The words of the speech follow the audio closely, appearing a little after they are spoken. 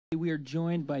We are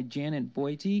joined by Janet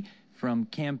Bojti from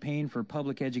Campaign for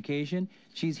Public Education.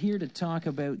 She's here to talk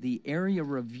about the area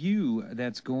review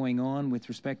that's going on with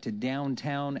respect to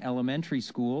downtown elementary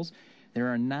schools. There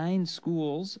are 9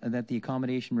 schools that the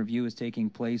accommodation review is taking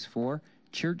place for.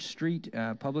 Church Street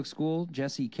Public School,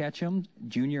 Jesse Ketchum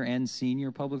Junior and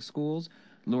Senior Public Schools,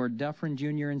 Lord Dufferin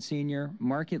Junior and Senior,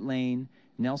 Market Lane,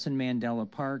 Nelson Mandela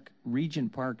Park,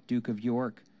 Regent Park, Duke of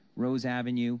York, Rose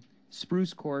Avenue,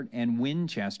 Spruce Court, and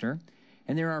Winchester.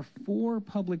 And there are 4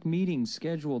 public meetings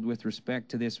scheduled with respect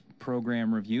to this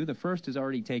program review. The first has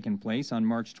already taken place on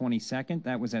March 22nd.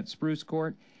 That was at Spruce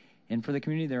Court. And for the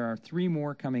community, there are 3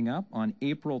 more coming up on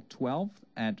April 12th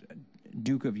at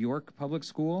Duke of York Public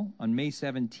School, on May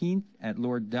 17th at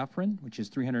Lord Dufferin, which is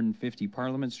 350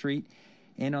 Parliament Street,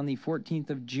 and on the 14th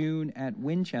of June at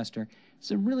Winchester. It's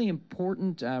a really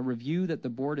important review that the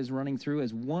board is running through,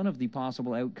 as one of the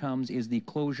possible outcomes is the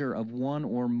closure of one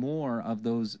or more of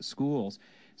those schools.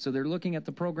 So they're looking at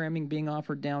the programming being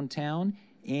offered downtown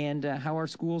and how our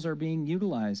schools are being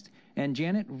utilized. And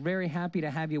Janet, very happy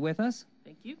to have you with us.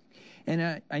 Thank you.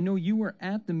 And I know you were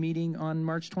at the meeting on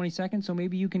March 22nd, so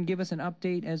maybe you can give us an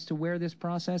update as to where this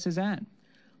process is at.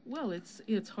 Well,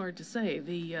 it's hard to say.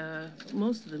 The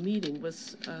most of the meeting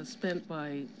was spent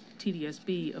by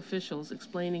TDSB officials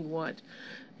explaining what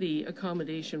the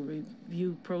accommodation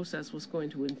review process was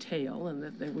going to entail, and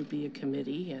that there would be a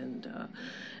committee, and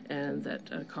that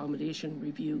accommodation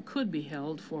review could be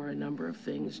held for a number of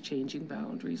things: changing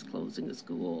boundaries, closing a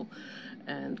school,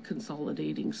 and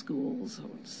consolidating schools.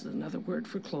 It's another word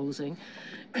for closing,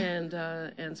 and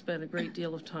spent a great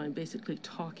deal of time basically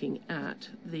talking at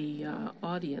the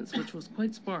audience, which was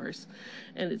quite sparse.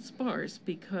 And it's sparse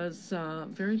because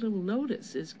very little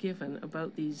notice is given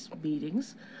about these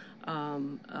meetings. A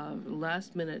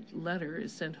last-minute letter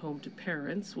is sent home to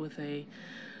parents with a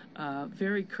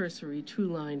very cursory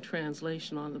 2-line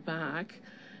translation on the back,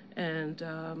 and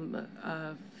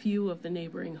a few of the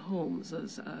neighboring homes,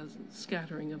 a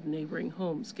scattering of neighboring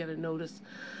homes, get a notice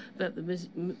that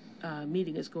the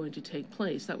meeting is going to take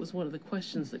place. That was one of the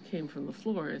questions that came from the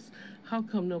floor: is how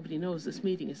come nobody knows this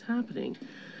meeting is happening?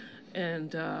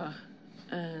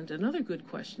 And another good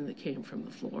question that came from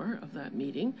the floor of that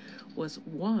meeting was,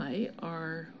 why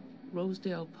are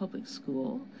Rosedale Public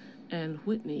School and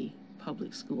Whitney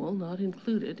Public School not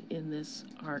included in this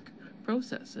ARC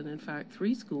process? And in fact,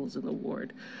 3 schools in the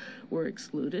ward were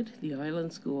excluded: the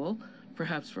Island School,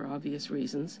 perhaps for obvious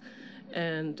reasons,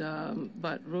 and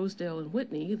but Rosedale and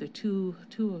Whitney, the two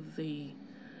of the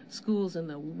schools in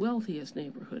the wealthiest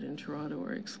neighborhood in Toronto,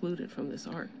 are excluded from this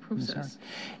ARC process.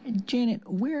 Janet,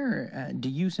 where do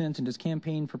you sense, and does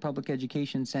Campaign for Public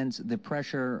Education sense, the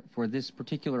pressure for this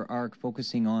particular ARC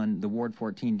focusing on the Ward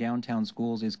 14 downtown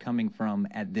schools is coming from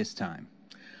at this time?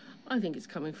 I think it's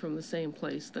coming from the same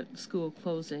place that school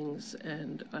closings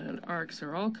and ARCs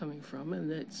are all coming from,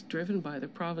 and it's driven by the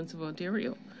province of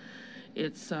Ontario.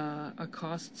 It's a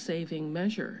cost-saving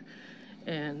measure.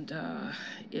 And the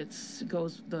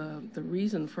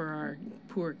reason for our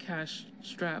poor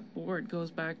cash-strapped board goes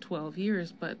back 12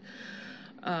 years, but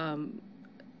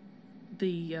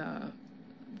the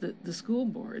school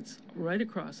boards right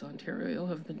across Ontario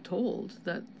have been told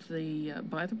that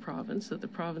by the province that the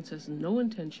province has no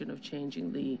intention of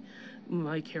changing the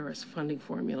Mike Harris funding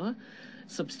formula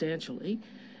substantially,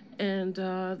 and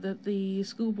that the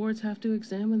school boards have to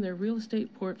examine their real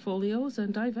estate portfolios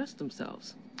and divest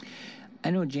themselves. I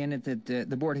know, Janet, that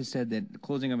the board has said that the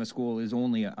closing of a school is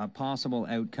only a possible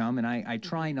outcome, and I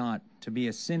try not to be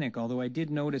a cynic, although I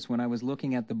did notice when I was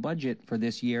looking at the budget for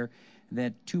this year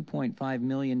that $2.5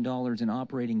 million in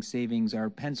operating savings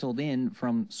are penciled in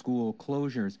from school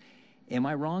closures. Am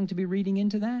I wrong to be reading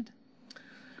into that?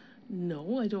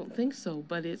 No, I don't think so,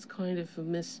 but it's kind of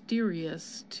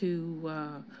mysterious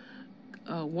to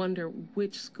wonder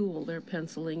which school they're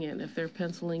penciling in. If they're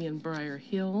penciling in Briar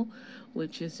Hill,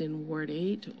 which is in Ward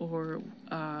 8, or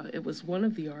it was one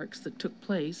of the ARCs that took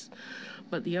place,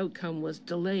 but the outcome was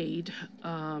delayed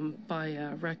by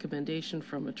a recommendation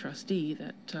from a trustee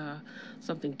that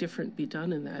something different be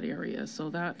done in that area. So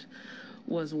that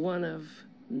was one of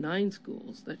 9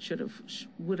 schools that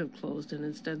would have closed, and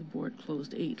instead the board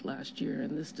closed 8 last year,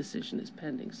 and this decision is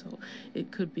pending. So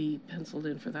it could be penciled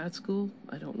in for that school.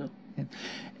 I don't know. Yeah.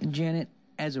 Janet,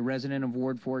 as a resident of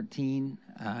Ward 14,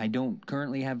 I don't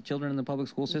currently have children in the public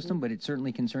school system, but it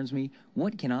certainly concerns me.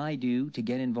 What can I do to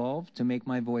get involved to make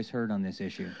my voice heard on this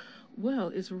issue? Well,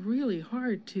 it's really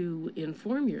hard to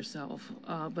inform yourself,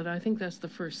 but I think that's the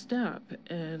first step.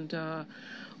 And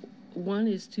one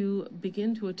is to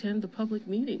begin to attend the public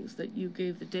meetings that you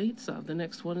gave the dates of. The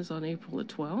next one is on April the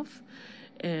 12th.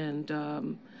 And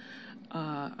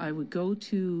I would go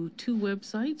to 2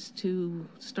 websites to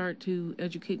start to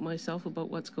educate myself about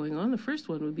what's going on. The first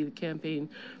one would be the Campaign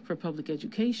for Public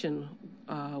Education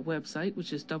website,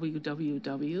 which is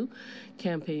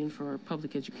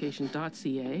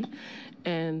www.campaignforpubliceducation.ca,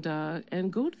 and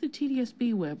go to the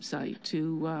TDSB website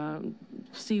to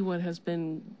see what has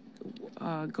been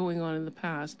going on in the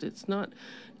past. It's not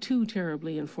too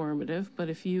terribly informative, but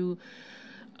if you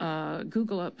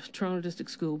Google up Toronto District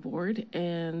School Board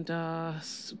and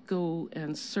go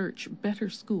and search Better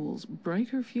Schools,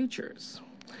 Brighter Futures.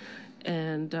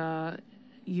 And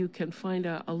you can find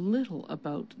out a little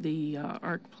about the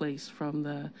ARC place from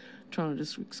the Toronto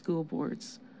District School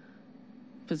Board's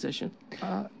position.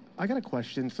 I got a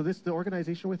question. So the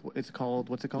organization what's it called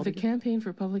The again? Campaign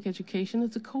for Public Education.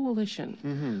 It's a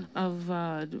coalition of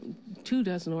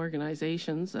 24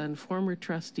 organizations and former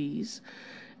trustees.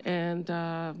 And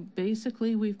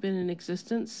basically, we've been in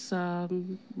existence.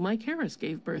 Mike Harris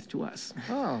gave birth to us.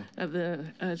 Oh.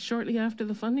 Shortly after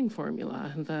the funding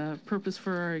formula. And the purpose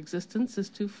for our existence is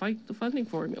to fight the funding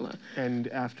formula. And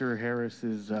after Harris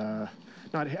is, I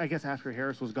guess after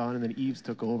Harris was gone and then Eves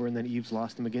took over and then Eves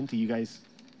lost him again to you guys.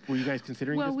 Were you guys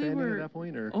considering disbanding at that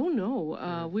point, or? Oh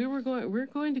no, we're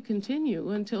going to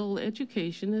continue until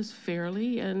education is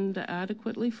fairly and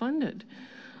adequately funded.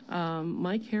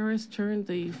 Mike Harris turned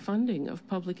the funding of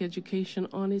public education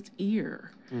on its ear,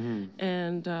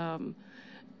 and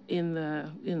in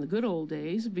the good old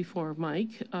days before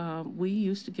Mike, we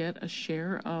used to get a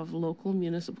share of local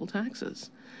municipal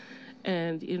taxes.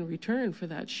 And in return for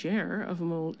that share of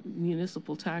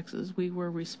municipal taxes, we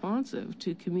were responsive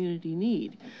to community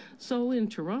need. So in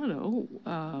Toronto,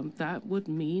 that would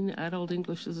mean adult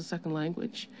English as a second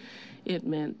language. It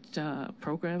meant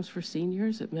programs for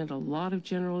seniors. It meant a lot of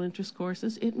general interest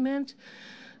courses. It meant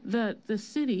that the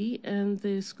city and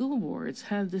the school boards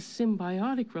had this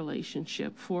symbiotic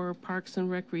relationship for parks and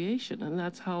recreation, and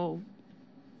that's how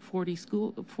 40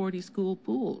 school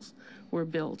pools were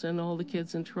built, and all the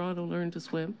kids in Toronto learned to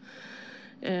swim.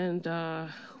 And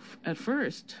at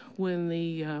first, when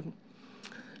the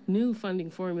new funding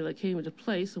formula came into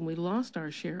place and we lost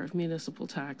our share of municipal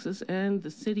taxes and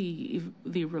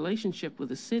the relationship with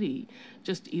the city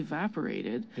just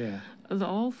evaporated,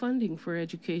 all funding for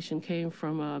education came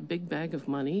from a big bag of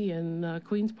money in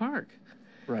Queen's Park.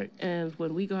 Right. And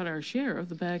when we got our share of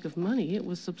the bag of money, it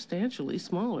was substantially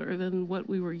smaller than what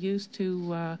we were used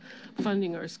to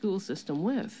funding our school system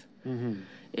with.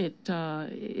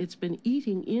 It's been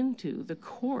eating into the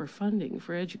core funding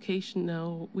for education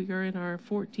now. We are in our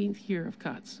 14th year of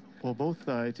cuts. Well,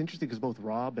 it's interesting because both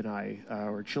Rob and I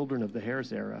are children of the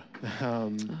Harris era.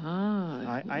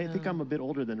 I think I'm a bit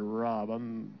older than Rob.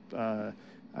 I'm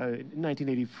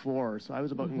 1984, so I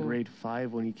was about in grade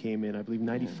 5 when he came in. I believe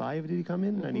 95 did he come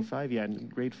in? 95, yeah, in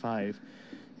grade 5.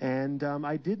 And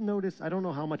I did notice, I don't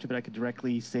know how much of it I could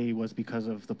directly say was because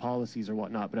of the policies or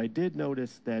whatnot, but I did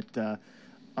notice that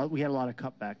we had a lot of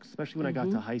cutbacks, especially when I got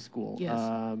to high school. Yes.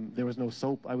 There was no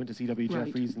soap. I went to C.W.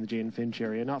 Jeffries in the Jane Finch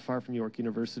area, not far from York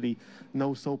University.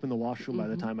 No soap in the washroom by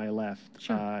the time I left.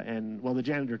 Sure. And the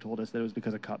janitor told us that it was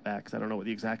because of cutbacks. I don't know what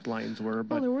the exact lines were,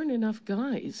 but well, there weren't enough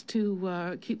guys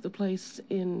to keep the place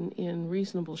in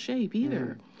reasonable shape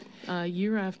either.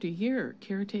 Year after year,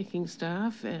 caretaking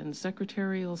staff and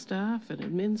secretarial staff and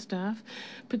admin staff,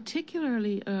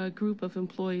 particularly a group of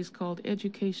employees called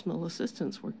educational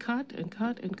assistants, were cut and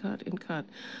cut and cut and cut.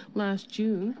 Last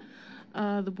June,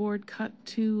 the board cut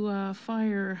to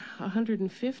fire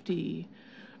 150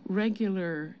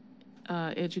 regular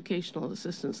educational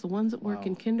assistants, the ones that work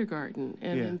in kindergarten.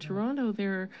 And in Toronto,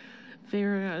 they're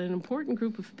an important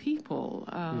group of people.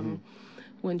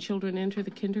 When children enter the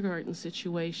kindergarten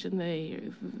situation,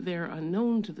 they're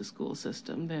unknown to the school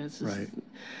system.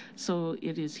 So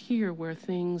it is here where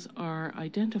things are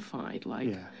identified,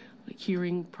 like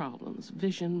hearing problems,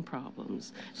 vision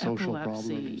problems, social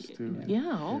epilepsy, problems too.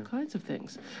 all kinds of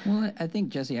things. Well, I think,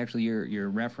 Jesse, actually your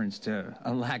reference to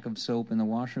a lack of soap in the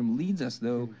washroom leads us,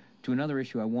 though, to another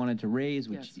issue I wanted to raise,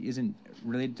 which isn't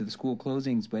related to the school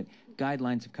closings, but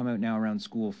guidelines have come out now around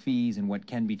school fees and what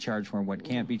can be charged for and what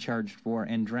can't be charged for,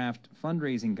 and draft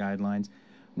fundraising guidelines.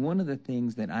 One of the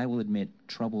things that I will admit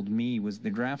troubled me was the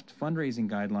draft fundraising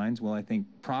guidelines, well, I think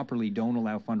properly don't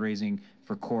allow fundraising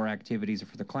for core activities or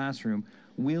for the classroom,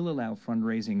 will allow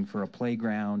fundraising for a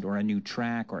playground or a new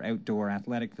track or outdoor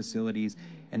athletic facilities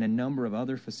and a number of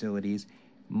other facilities.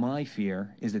 My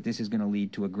fear is that this is going to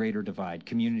lead to a greater divide.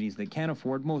 Communities that can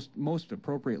afford most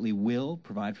appropriately will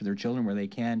provide for their children where they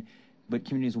can. but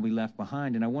communities will be left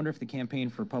behind. And I wonder if the Campaign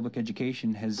for Public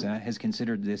Education has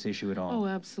considered this issue at all. Oh,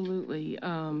 absolutely.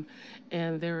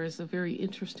 And there is a very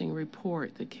interesting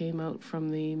report that came out from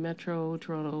the Metro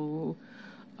Toronto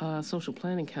Social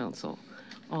Planning Council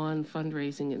on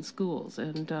fundraising in schools,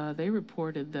 and they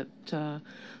reported that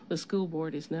the school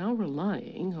board is now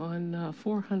relying on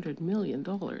 $400 million in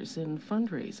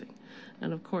fundraising,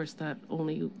 and of course that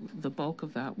only the bulk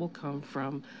of that will come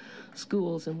from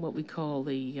schools in what we call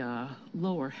the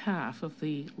lower half of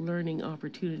the Learning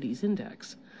Opportunities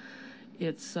Index.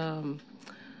 It's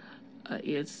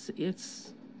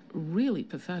really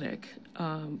pathetic.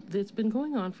 It's been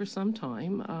going on for some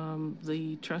time.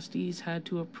 The trustees had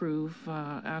to approve,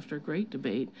 after great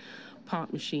debate,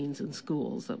 pop machines in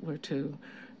schools that were to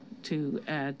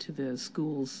add to the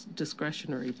school's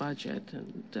discretionary budget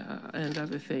and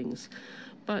other things.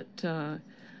 But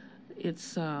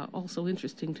it's also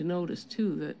interesting to notice,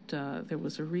 too, that there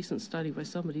was a recent study by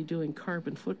somebody doing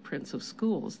carbon footprints of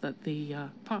schools, that the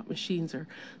pop machines are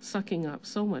sucking up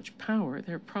so much power,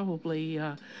 they're probably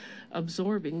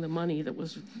absorbing the money that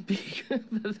was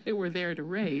that they were there to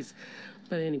raise.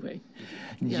 But anyway.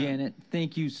 Yeah. Janet,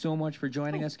 thank you so much for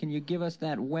joining us. Can you give us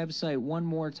that website one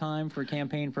more time for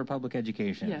Campaign for Public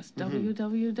Education? Yes,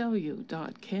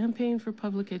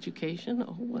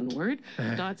 www.campaignforpubliceducation, one word,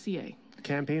 .ca.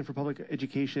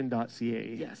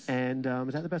 Campaignforpubliceducation.ca. Yes. And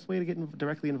is that the best way to get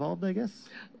directly involved, I guess?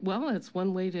 Well, it's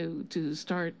one way to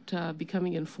start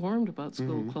becoming informed about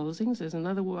school closings. There's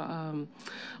another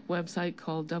website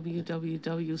called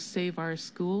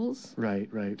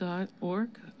www.saveourschools.org.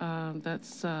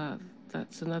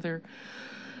 That's another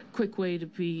quick way to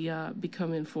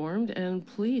become informed, and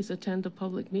please attend a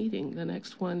public meeting. The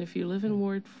next one, if you live in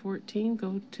Ward 14,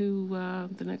 go to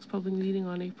the next public meeting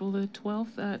on April the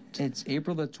 12th. It's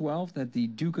April the 12th at the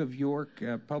Duke of York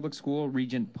Public School,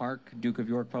 Regent Park, Duke of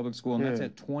York Public School, and that's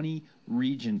at 20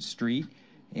 Regent Street.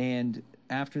 And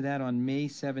after that, on May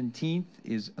 17th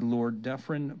is Lord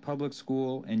Dufferin Public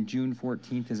School, and June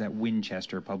 14th is at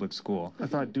Winchester Public School. I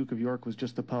thought Duke of York was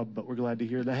just a pub, but we're glad to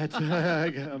hear that.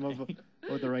 I'm of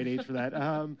the right age for that.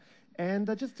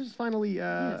 And just finally,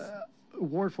 yes.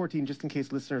 Ward 14, just in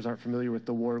case listeners aren't familiar with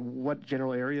the ward, what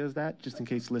general area is that? Just in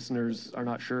case listeners are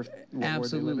not sure what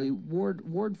Absolutely. ward they live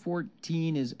in? Ward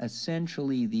 14 is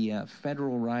essentially the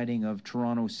federal riding of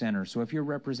Toronto Centre. So if you're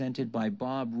represented by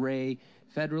Bob Ray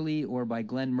federally or by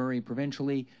Glenn Murray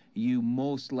provincially, you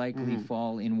most likely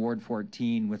fall in Ward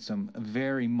 14 with some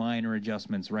very minor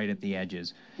adjustments right at the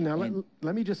edges. Now,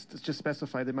 let me just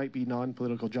specify, there might be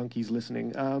non-political junkies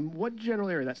listening. What general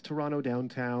area? That's Toronto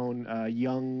downtown,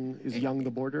 Yonge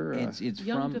the border? It's Yonge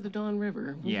from to the Don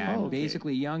River. Yeah, Oh, okay.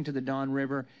 basically Yonge to the Don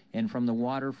River, and from the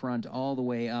waterfront all the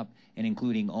way up, and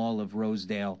including all of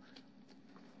Rosedale.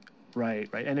 Right.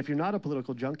 And if you're not a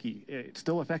political junkie, it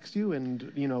still affects you, and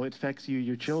it affects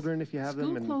your children if you have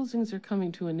them. School closings are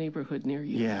coming to a neighborhood near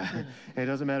you. Yeah, and it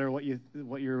doesn't matter what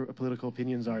your political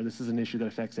opinions are. This is an issue that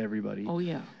affects everybody. Oh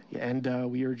yeah. And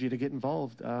we urge you to get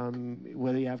involved,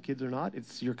 whether you have kids or not.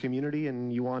 It's your community,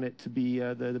 and you want it to be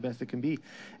the best it can be.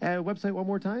 Website one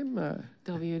more time.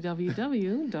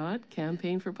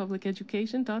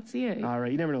 www.campaignforpubliceducation.ca. All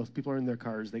right. You never know. People are in their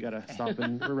cars. They gotta stop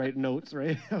and write notes,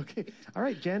 right? Okay. All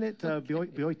right, Janet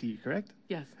Bojti, correct?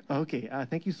 Yes. Okay.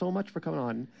 Thank you so much for coming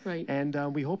on. Right. And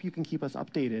we hope you can keep us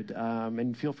updated.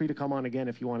 And feel free to come on again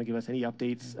if you want to give us any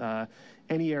updates.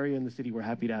 Any area in the city, we're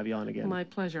happy to have you on again. My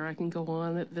pleasure. I can go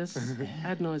on at this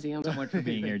ad nauseum. So much for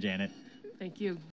being here, Janet. Thank you.